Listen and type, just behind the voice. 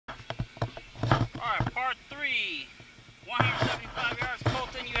175 yards.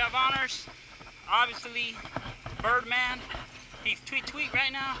 Colton, you have honors. Obviously, Birdman. He's tweet tweet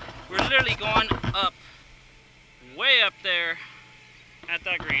right now. We're literally going up, way up there at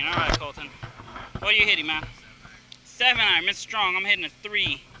that green. All right, Colton. What are you hitting, man? 7-iron. Mr. Strong, I'm hitting a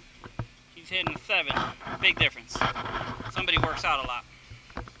 3. He's hitting a 7. Big difference. Somebody works out a lot.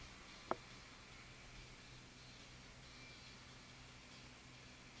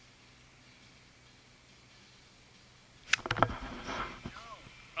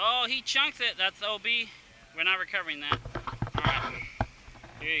 Oh, he chunks it. That's OB. We're not recovering that. All right.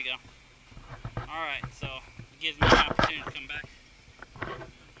 Here you go. All right. So it gives me an opportunity to come back.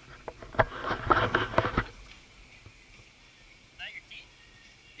 Is that your tee?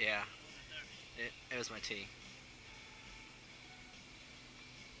 Yeah. It was my tee.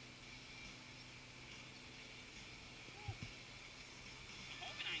 I'm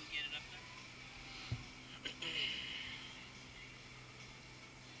hoping I can get it up there.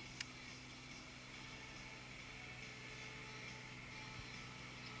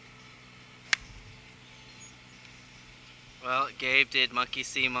 Well, Gabe did monkey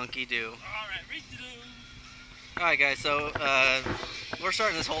see, monkey do. All right, redo. Alright guys, so we're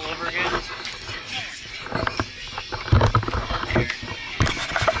starting this hole over again.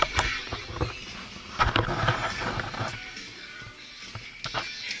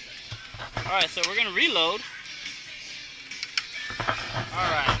 Alright, so we're gonna reload.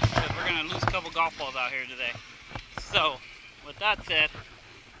 Alright, because we're gonna lose a couple golf balls out here today. So, with that said,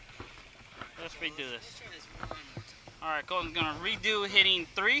 let's redo this. Alright, Colton's gonna redo hitting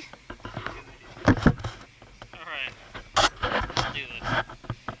 3. Alright, let's do this.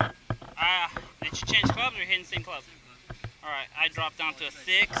 Did you change clubs or hitting the same clubs? Alright, I dropped down to a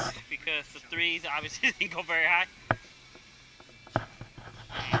 6 because the 3s obviously didn't go very high.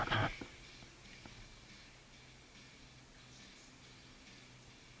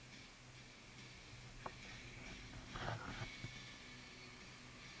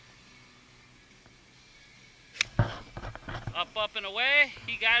 Up and away.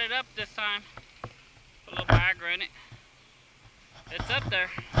 He got it up this time. Put a little Viagra in it. It's up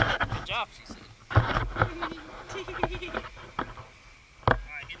there. Good job, she said. Alright,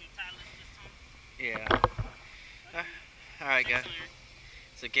 getting timeless this time? Yeah. Alright guys.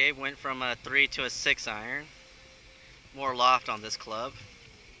 So Gabe went from a 3 to a 6-iron. More loft on this club.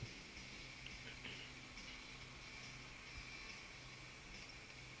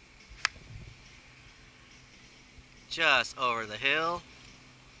 Just over the hill,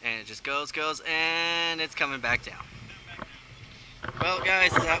 and it just goes, and it's coming back down. Well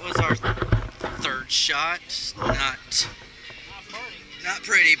guys, that was our third shot. Not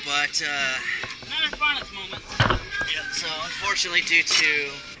pretty, but not in finest moments. Yeah, so unfortunately due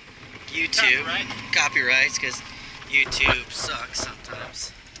to YouTube copyrights, because YouTube sucks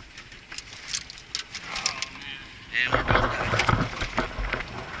sometimes. Oh man. And we're about to die.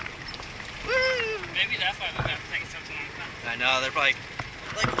 Maybe that's why we have to take such a long time. I know, they're probably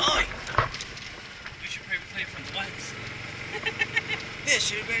like, oi! We should probably play from the lights. This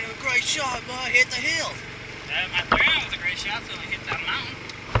should have been a great shot, boy. Hit the hill. My 3-iron was a great shot, so I hit that mountain.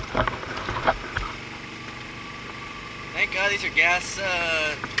 Thank God these are gas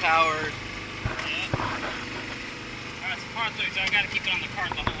powered. Yeah. Alright, it's part 3, so I gotta keep it on the cart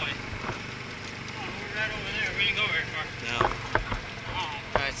the whole way. Oh, we're right over there. We didn't go very far. No.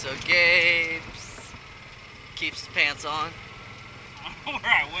 Oh. Alright, so Gabe keeps his pants on.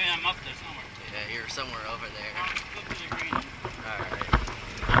 Alright, wait, I'm up there somewhere. Yeah, you're somewhere over there. Go to the green. Alright.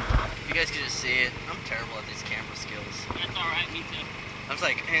 You guys can just see it. I'm terrible at these camera skills. That's alright, me too. I was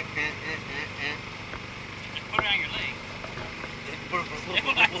like, Just put it on your leg. I don't know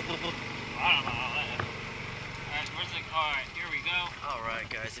all that. Alright, where's the... Alright, here we go. Alright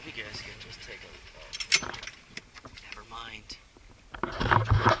guys, if you guys could just take a... Never mind. I gotta go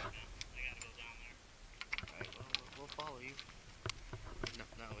down there. Alright, well, we'll follow you.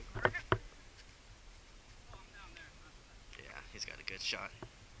 No. Oh, I'm down there. Yeah, he's got a good shot.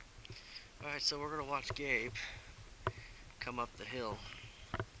 Alright, so we're gonna watch Gabe come up the hill.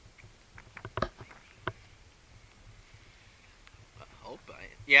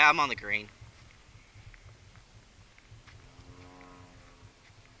 Yeah, I'm on the green.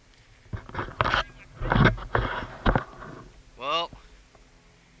 Well,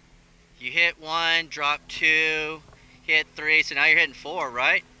 you hit 1, drop 2, hit 3, so now you're hitting 4,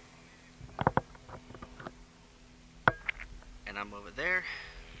 right? And I'm over there.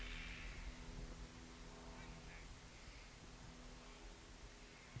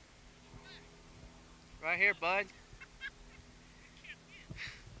 Right here, bud.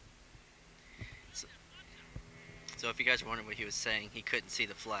 So if you guys were wondering what he was saying, he couldn't see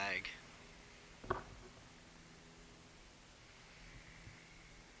the flag.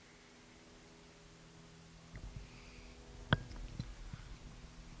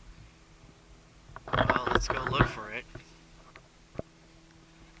 Well, let's go look for it.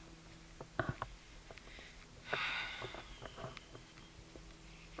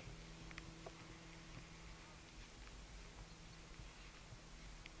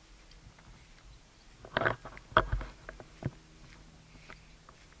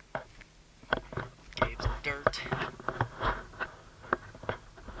 Gabe's dirt.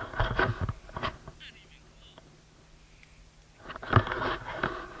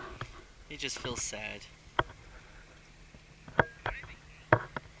 He just feels sad.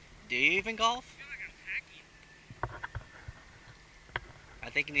 Do you even golf? I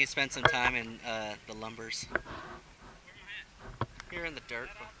think you need to spend some time in the lumbers. Here in the dirt.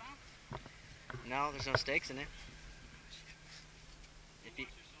 No, there's no stakes in it. If you,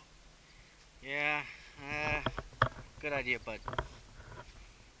 yeah, good idea, bud.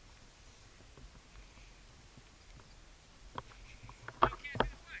 Oh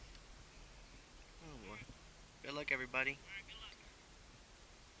boy. Good luck, everybody.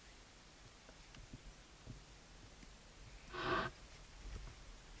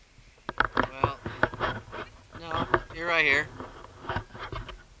 Well, no, you're right here.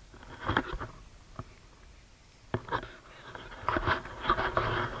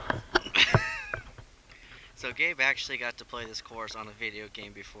 So Gabe actually got to play this course on a video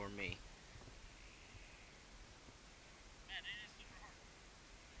game before me.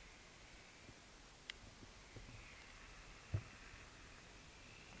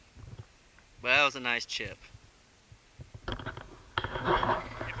 But that was a nice chip. That's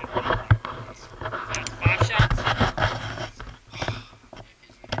 5 shots.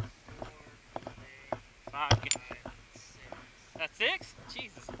 5. That's 6?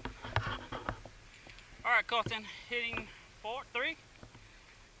 Jesus. Alright, Colton, hitting 4, 3?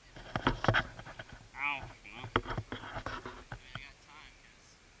 I don't know.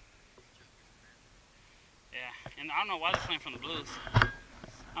 Yeah, and I don't know why they're playing from the blues.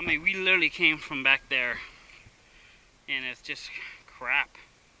 I mean, we literally came from back there, and it's just crap.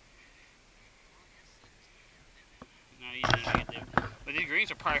 No, you didn't get there. But these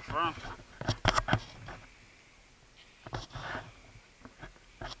greens are probably firm.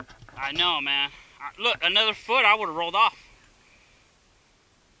 I know, man. Look, another foot, I would have rolled off.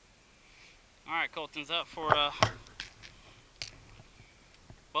 Alright, Colton's up for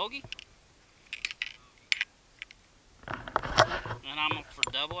bogey. And I'm up for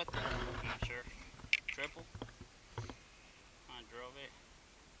double, I think. I'm not sure. Triple. I drove it.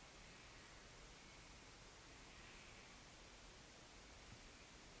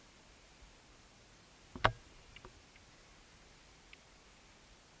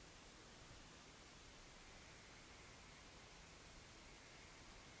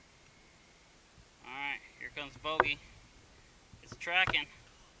 Alright, here comes bogey. It's tracking.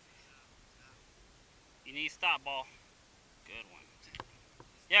 You need stop ball. Good one.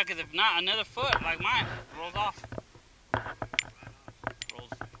 Yeah, because if not, another foot like mine rolls off.